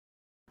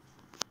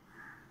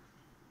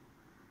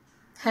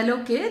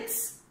Hello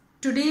kids,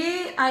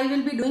 today I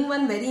will be doing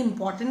one very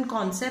important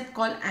concept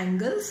called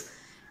angles,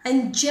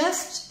 and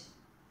just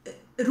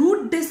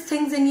root these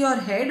things in your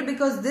head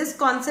because this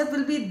concept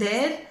will be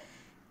there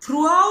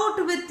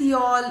throughout with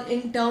y'all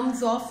in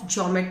terms of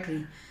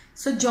geometry.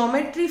 So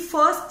geometry,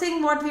 first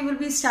thing what we will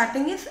be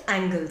starting is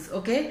angles,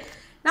 okay?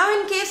 Now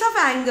in case of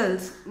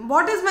angles,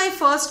 what is my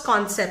first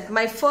concept?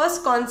 My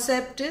first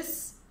concept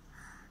is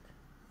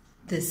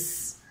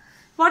this.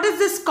 What is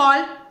this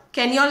called?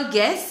 Can y'all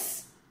guess?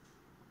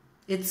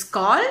 It's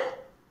called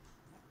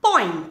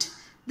point.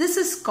 This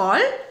is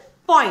called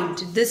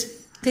point.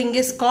 This thing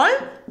is called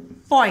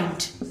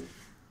point.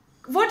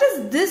 What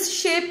is this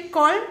shape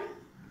called?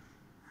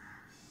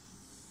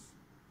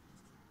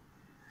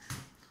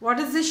 What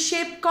is this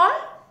shape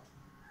called?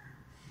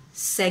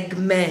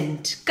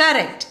 Segment.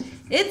 Correct.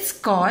 It's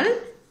called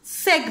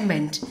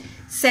segment.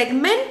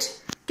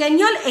 Segment. Can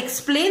you all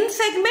explain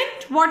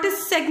segment? What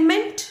is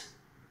segment?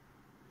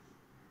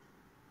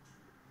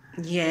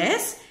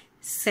 Yes.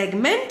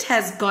 Segment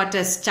has got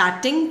a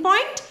starting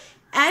point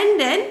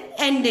and an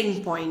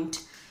ending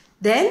point.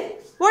 Then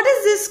what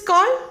is this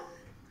called?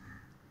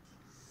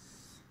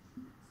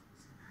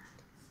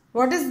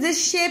 What is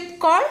this shape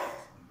called?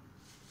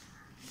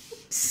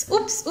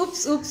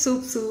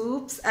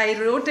 Oops. I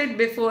wrote it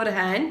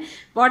beforehand.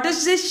 What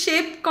is this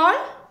shape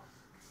called?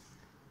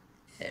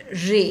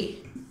 Ray.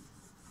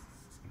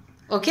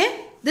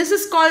 Okay. This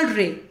is called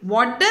ray.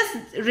 What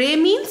does ray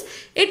means?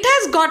 It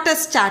has got a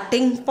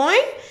starting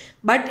point,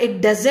 but it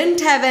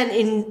doesn't have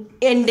an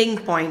ending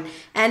point.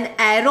 An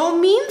arrow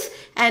means,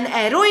 an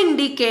arrow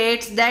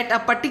indicates that a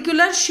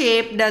particular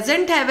shape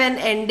doesn't have an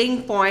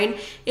ending point.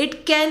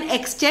 It can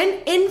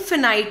extend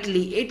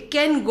infinitely. It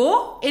can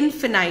go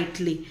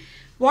infinitely.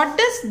 What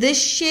does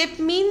this shape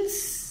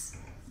means?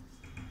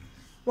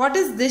 What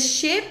is this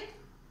shape?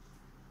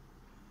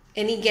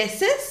 Any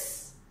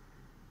guesses?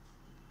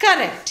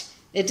 Correct.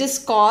 It is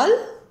called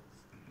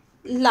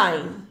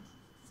line.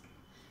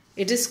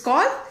 It is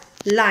called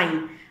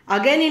line.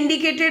 Again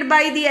indicated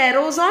by the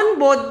arrows on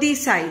both the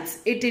sides.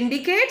 It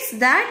indicates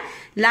that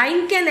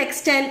line can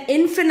extend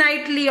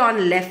infinitely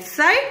on left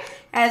side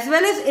as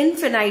well as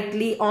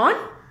infinitely on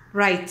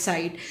right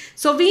side.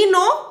 So we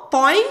know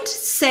point,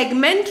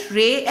 segment,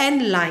 ray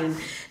and line.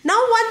 Now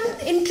one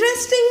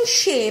interesting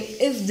shape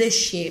is this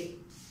shape.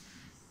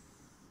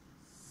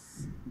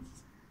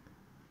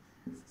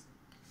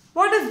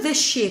 What is this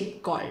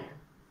shape called?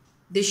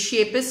 This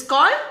shape is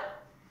called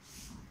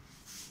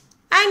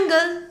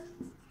angle.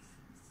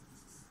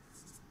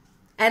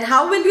 And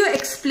how will you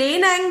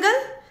explain angle?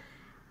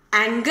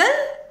 Angle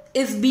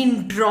is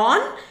being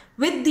drawn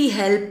with the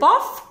help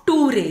of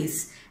two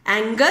rays.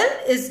 Angle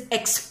is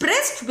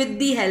expressed with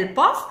the help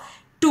of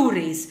two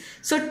rays.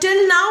 So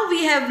till now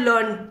we have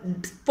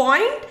learned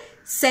point,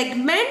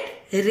 segment,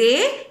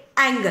 ray,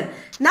 angle.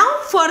 Now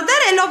further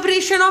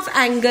elaboration of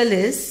angle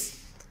is,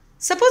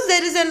 suppose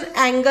there is an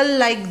angle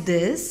like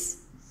this.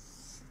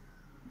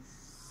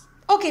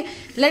 Okay,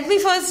 let me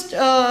first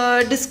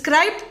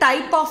describe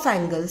type of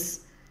angles.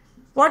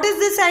 What is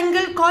this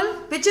angle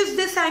called? Which is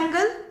this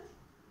angle?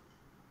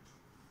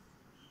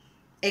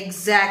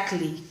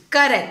 Exactly,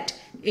 correct.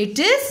 It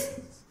is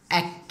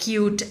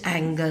acute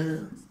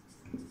angle.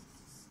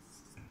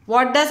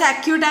 What does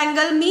acute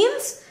angle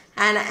means?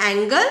 An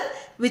angle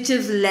which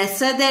is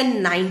lesser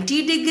than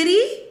 90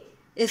 degree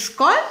is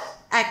called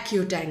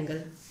acute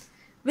angle.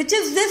 Which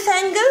is this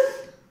angle?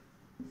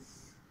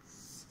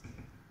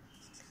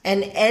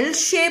 An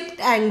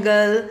L-shaped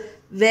angle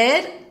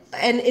where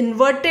an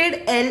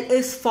inverted L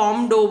is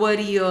formed over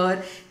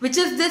here. Which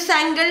is this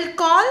angle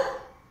called?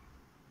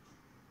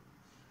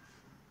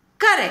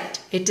 Correct.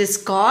 It is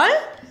called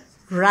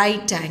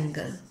right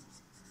angle.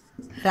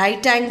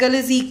 Right angle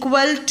is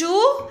equal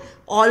to,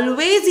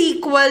 always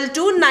equal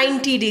to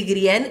 90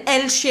 degree, an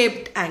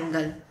L-shaped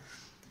angle.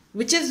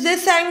 Which is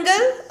this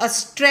angle? A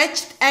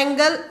stretched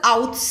angle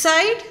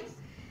outside.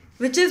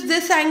 Which is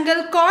this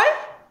angle called?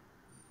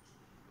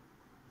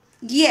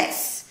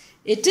 Yes,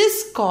 it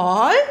is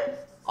called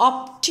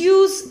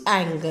obtuse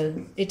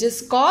angle. It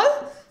is called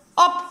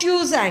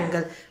obtuse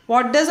angle.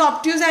 What does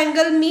obtuse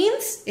angle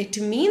means? It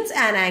means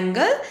an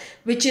angle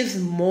which is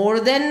more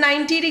than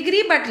 90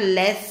 degree but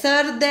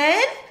lesser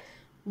than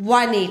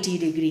 180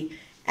 degree.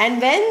 And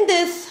when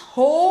this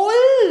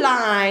whole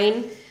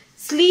line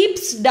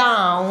sleeps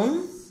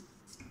down,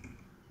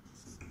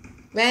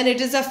 when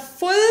it is a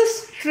full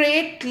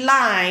straight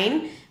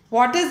line,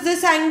 what is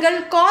this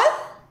angle called?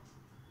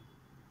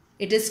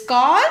 It is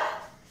called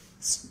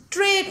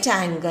straight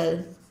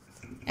angle.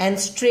 And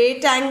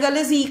straight angle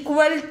is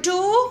equal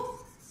to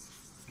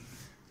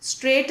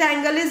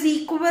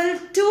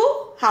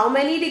how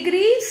many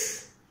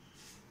degrees?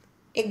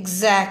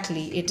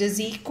 Exactly, it is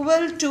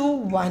equal to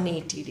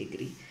 180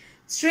 degree.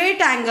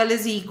 Straight angle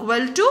is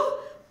equal to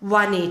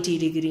 180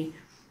 degree.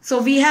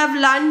 So we have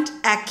learnt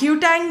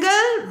acute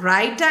angle,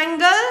 right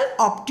angle,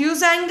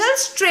 obtuse angle,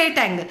 straight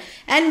angle.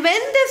 And when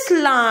this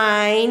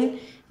line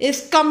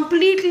is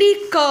completely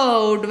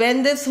curved,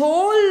 when this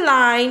whole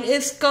line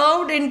is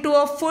curved into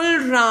a full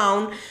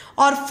round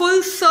or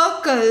full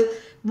circle,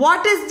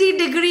 what is the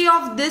degree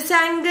of this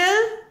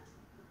angle?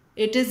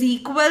 It is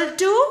equal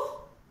to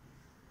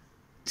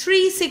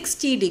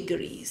 360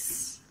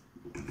 degrees.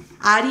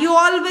 Are you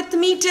all with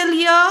me till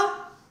here?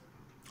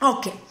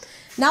 Okay.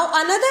 Now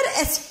another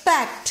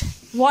aspect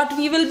what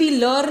we will be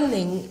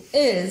learning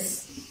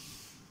is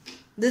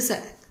this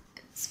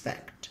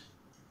aspect.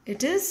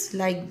 It is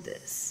like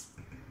this.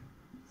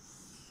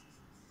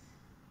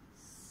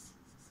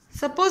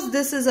 Suppose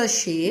this is a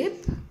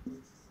shape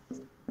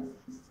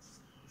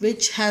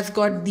which has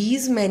got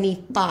these many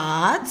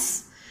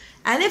parts,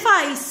 and if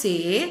I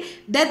say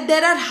that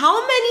there are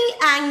how many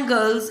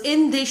angles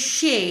in this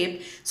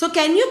shape, so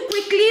can you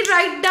quickly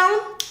write down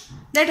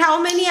that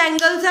how many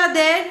angles are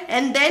there,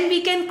 and then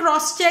we can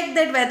cross check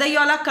that whether you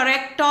all are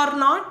correct or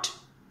not.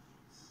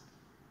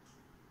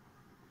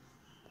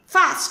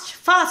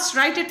 Fast,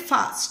 write it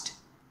fast.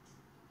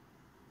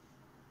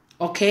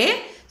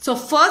 Okay, so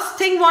first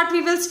thing what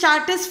we will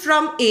start is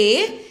from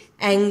A,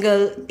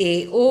 angle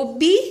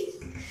AOB.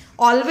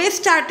 Always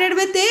started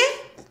with A.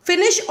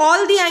 Finish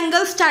all the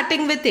angles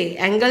starting with A.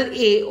 Angle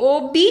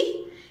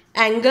AOB,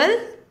 angle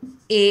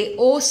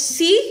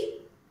AOC,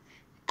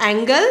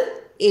 angle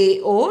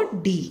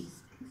AOD.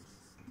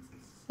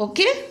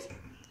 Okay.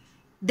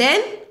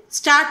 Then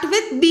start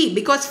with B,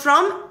 because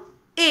from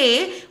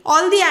A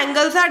all the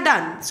angles are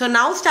done. So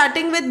now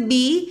starting with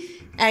B,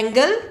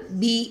 angle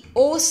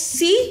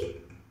BOC,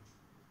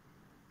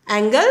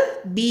 angle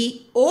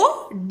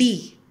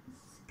BOD.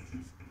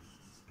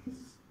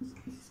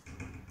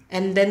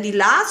 And then the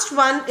last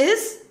one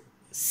is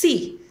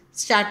C.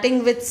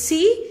 Starting with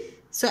C,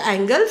 so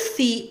angle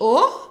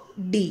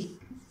COD.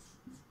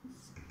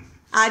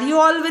 Are you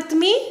all with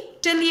me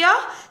till here?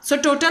 So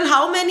total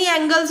how many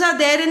angles are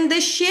there in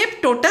this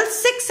shape? Total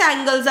 6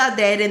 angles are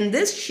there in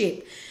this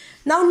shape.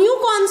 Now new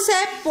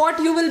concept what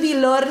you will be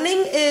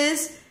learning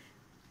is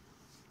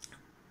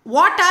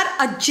what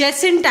are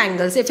adjacent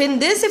angles. If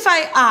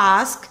I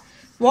ask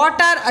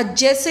what are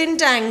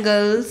adjacent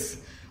angles,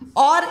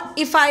 or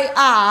if I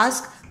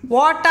ask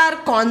what are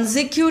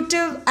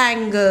consecutive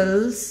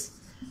angles,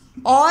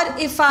 or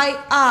if I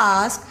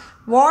ask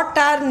what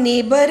are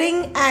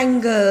neighboring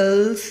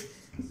angles,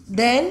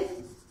 then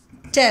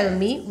tell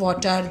me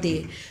what are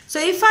they. So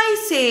if I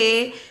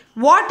say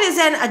what is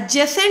an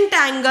adjacent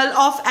angle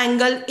of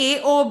angle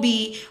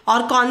AOB,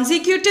 or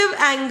consecutive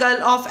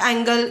angle of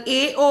angle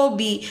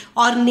AOB,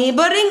 or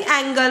neighboring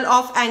angle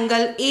of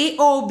angle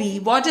AOB,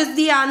 what is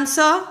the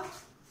answer?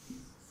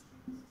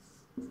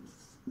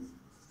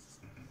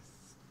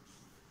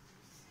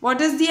 What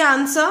is the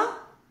answer?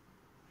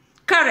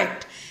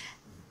 Correct.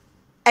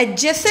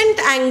 Adjacent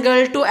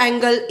angle to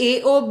angle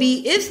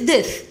AOB is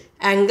this,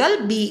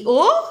 angle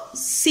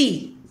BOC.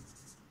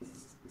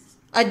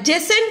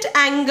 Adjacent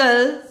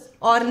angle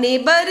or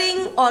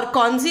neighboring or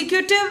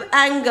consecutive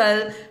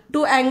angle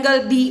to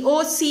angle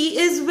BOC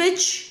is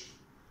which?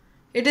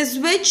 It is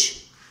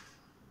which?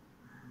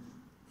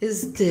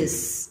 Is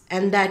this,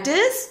 and that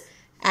is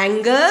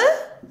angle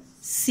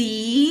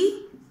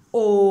COD.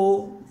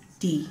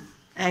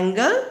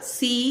 Angle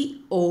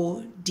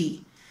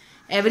COD.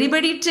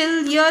 Everybody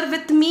till here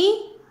with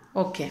me?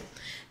 Okay.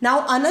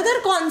 Now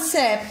another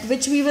concept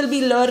which we will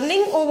be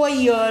learning over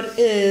here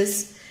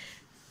is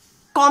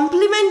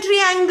complementary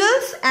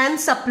angles and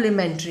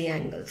supplementary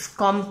angles.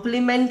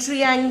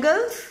 Complementary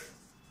angles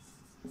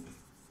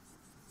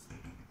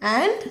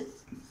and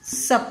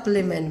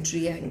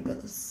supplementary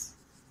angles.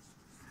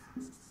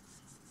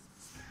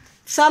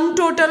 Sum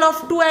total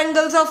of two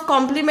angles of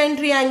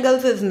complementary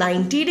angles is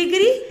 90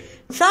 degree.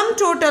 Sum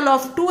total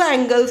of two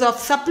angles of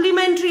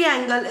supplementary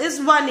angle is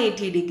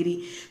 180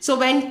 degree. So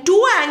when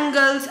two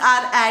angles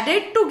are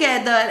added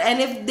together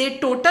and if they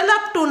total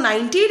up to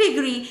 90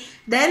 degree,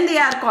 then they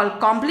are called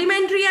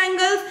complementary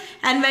angles.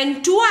 And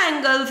when two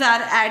angles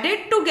are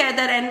added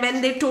together and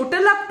when they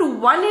total up to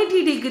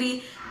 180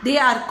 degree, they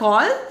are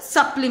called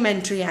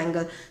supplementary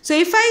angle. So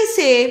if I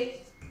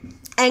say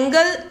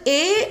angle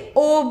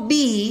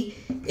AOB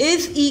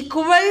is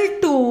equal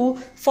to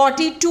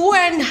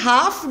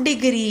 42.5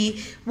 degree,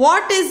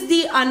 what is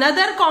the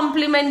another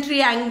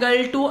complementary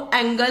angle to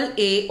angle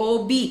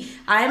AOB?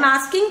 I am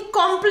asking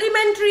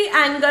complementary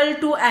angle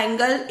to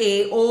angle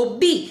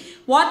AOB.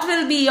 What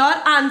will be your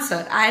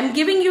answer? I am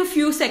giving you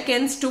few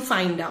seconds to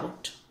find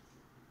out.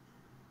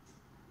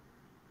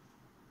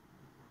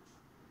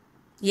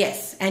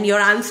 Yes, and your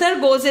answer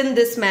goes in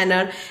this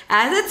manner,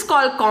 as it's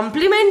called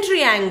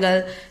complementary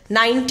angle.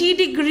 90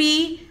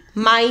 degree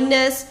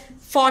minus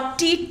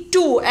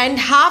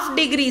 42.5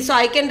 degree. So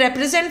I can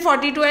represent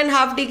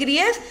 42.5 degree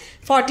as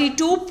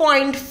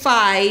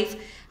 42.5.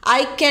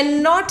 I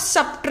cannot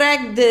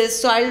subtract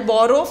this, so I'll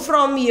borrow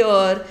from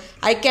here.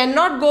 I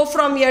cannot go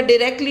from here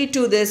directly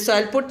to this, so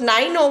I'll put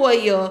 9 over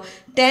here.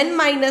 10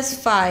 minus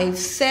 5,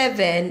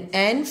 7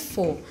 and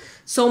 4.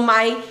 So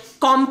my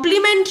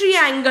complementary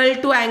angle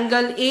to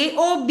angle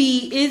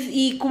AOB is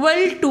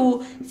equal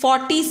to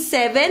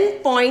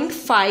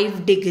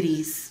 47.5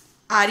 degrees.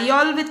 Are you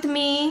all with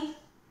me?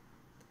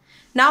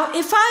 Now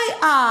if I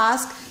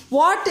ask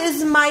what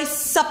is my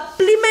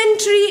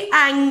supplementary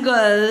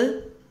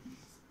angle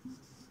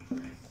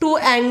to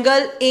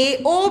angle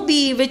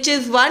AOB, which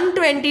is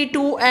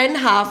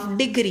 122.5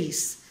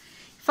 degrees.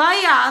 If I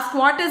ask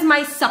what is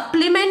my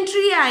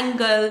supplementary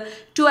angle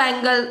to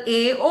angle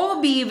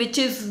AOB, which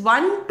is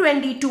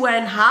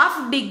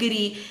 122.5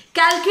 degree,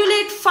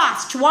 calculate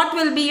fast. What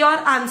will be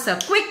your answer?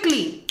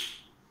 Quickly.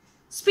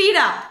 Speed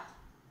up.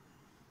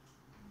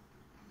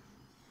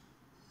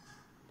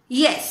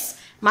 Yes,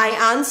 my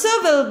answer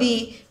will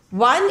be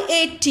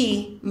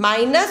 180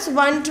 minus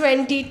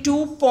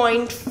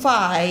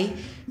 122.5,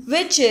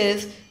 which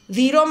is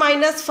 0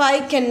 minus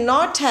 5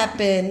 cannot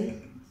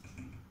happen,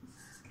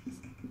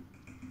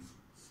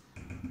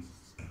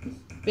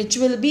 which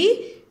will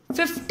be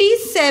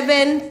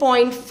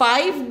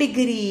 57.5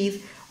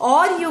 degrees,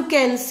 or you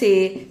can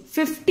say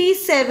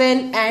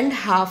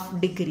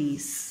 57.5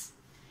 degrees.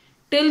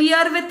 Till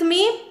here with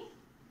me?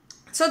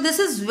 So this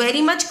is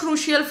very much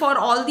crucial for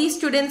all the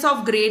students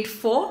of grade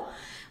 4,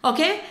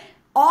 okay,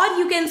 or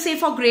you can say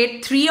for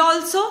grade 3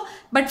 also.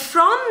 But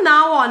from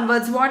now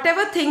onwards,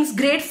 whatever things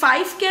grade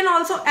 5 can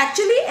also,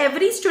 actually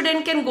every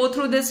student can go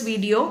through this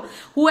video,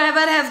 whoever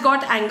has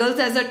got angles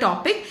as a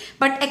topic,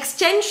 but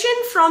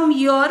extension from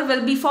here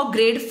will be for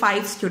grade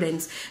 5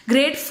 students.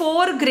 Grade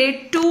 4,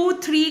 grade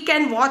 2, 3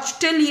 can watch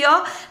till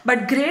here,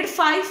 but grade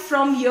 5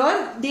 from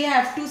here they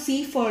have to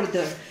see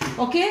further,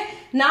 okay.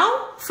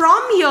 Now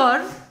from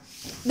here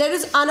there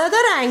is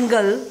another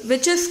angle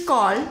which is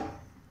called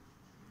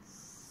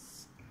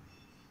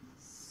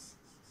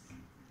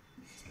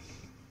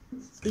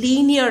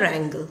linear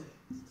angle.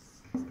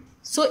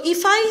 So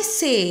if I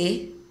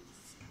say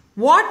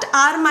what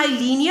are my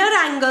linear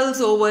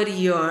angles over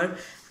here,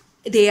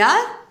 they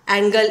are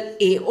angle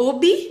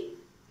AOB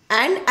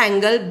and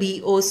angle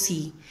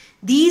BOC.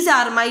 These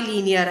are my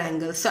linear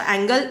angles. So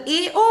angle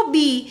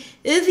AOB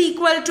is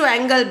equal to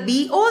angle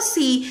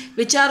BOC,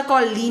 which are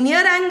called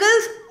linear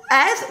angles.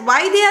 As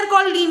why they are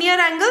called linear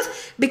angles?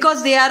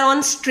 Because they are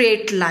on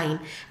straight line.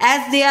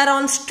 As they are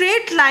on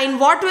straight line,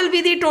 what will be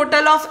the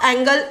total of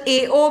angle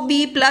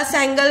AOB plus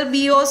angle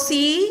BOC?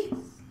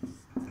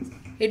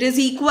 It is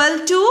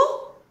equal to,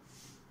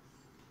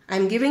 I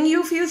am giving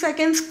you few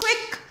seconds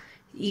quick,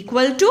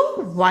 equal to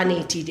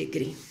 180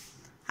 degree.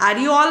 Are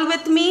you all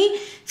with me?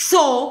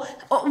 So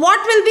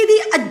what will be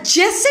the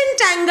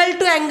adjacent angle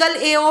to angle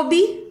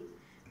AOB?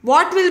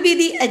 What will be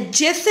the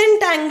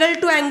adjacent angle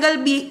to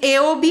angle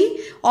AOB,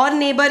 or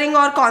neighboring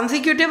or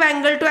consecutive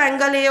angle to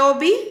angle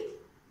AOB?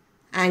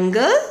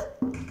 Angle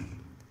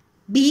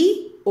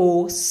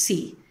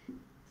BOC.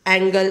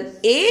 Angle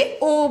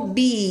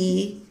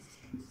AOB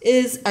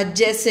is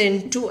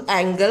adjacent to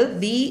angle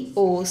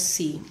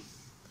BOC.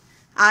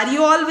 Are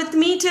you all with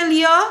me till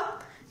here?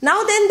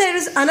 Now then there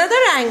is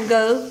another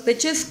angle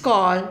which is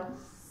called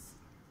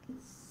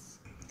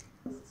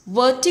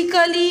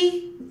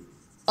vertically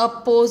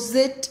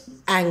opposite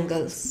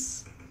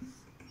angles.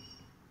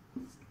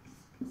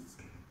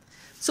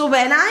 So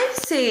when I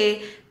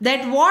say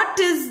that what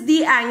is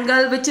the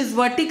angle which is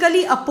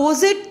vertically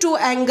opposite to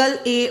angle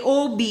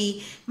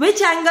AOB,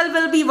 which angle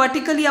will be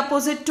vertically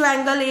opposite to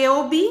angle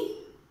AOB?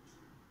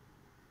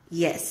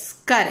 Yes,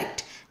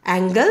 correct.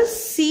 Angle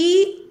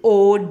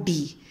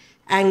COD.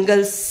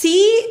 Angle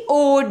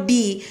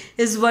COD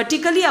is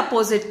vertically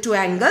opposite to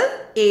angle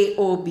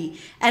AOB.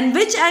 And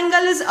which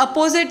angle is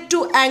opposite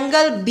to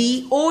angle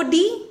BOD?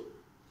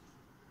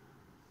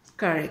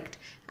 Correct.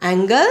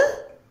 Angle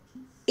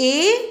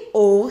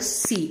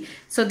AOC.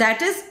 So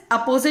that is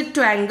opposite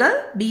to angle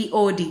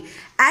BOD. And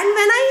when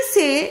I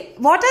say,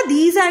 what are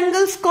these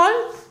angles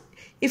called?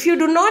 If you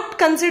do not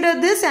consider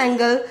this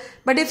angle,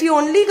 but if you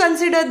only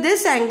consider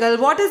this angle,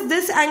 what is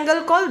this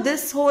angle called?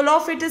 This whole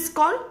of it is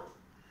called?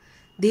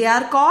 They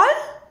are called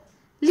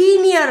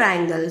linear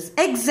angles.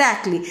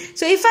 Exactly.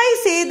 So if I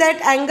say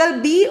that angle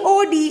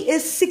BOD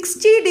is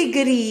 60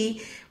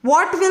 degree,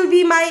 what will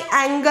be my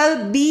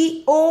angle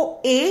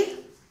BOA?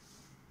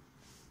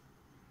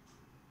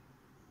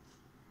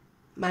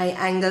 My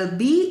angle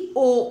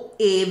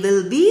BOA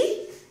will be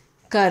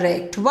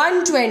correct,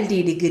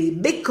 120 degree,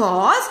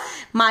 because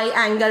my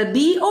angle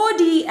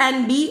BOD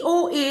and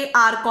BOA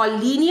are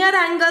called linear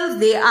angles.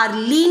 They are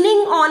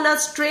leaning on a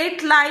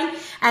straight line,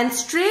 and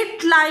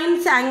straight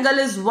line's angle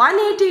is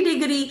 180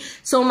 degree.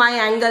 So my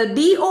angle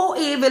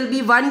BOA will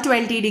be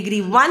 120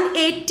 degree.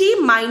 180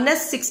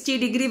 minus 60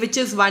 degree, which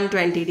is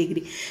 120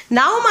 degree.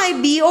 Now my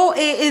BOA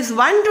is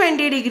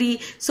 120 degree.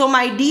 So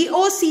my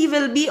DOC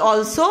will be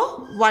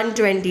also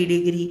 120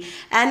 degree.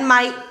 And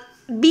my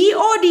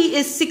BOD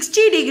is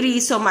 60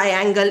 degrees, so my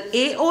angle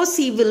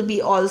AOC will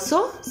be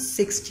also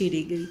 60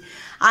 degree.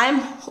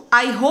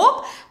 I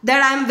hope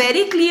that I am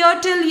very clear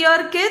till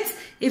here, kids.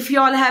 If you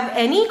all have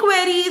any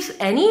queries,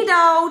 any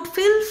doubt,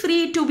 feel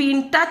free to be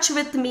in touch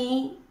with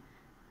me.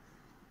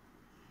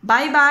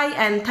 Bye bye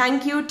and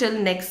thank you till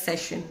next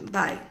session.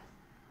 Bye.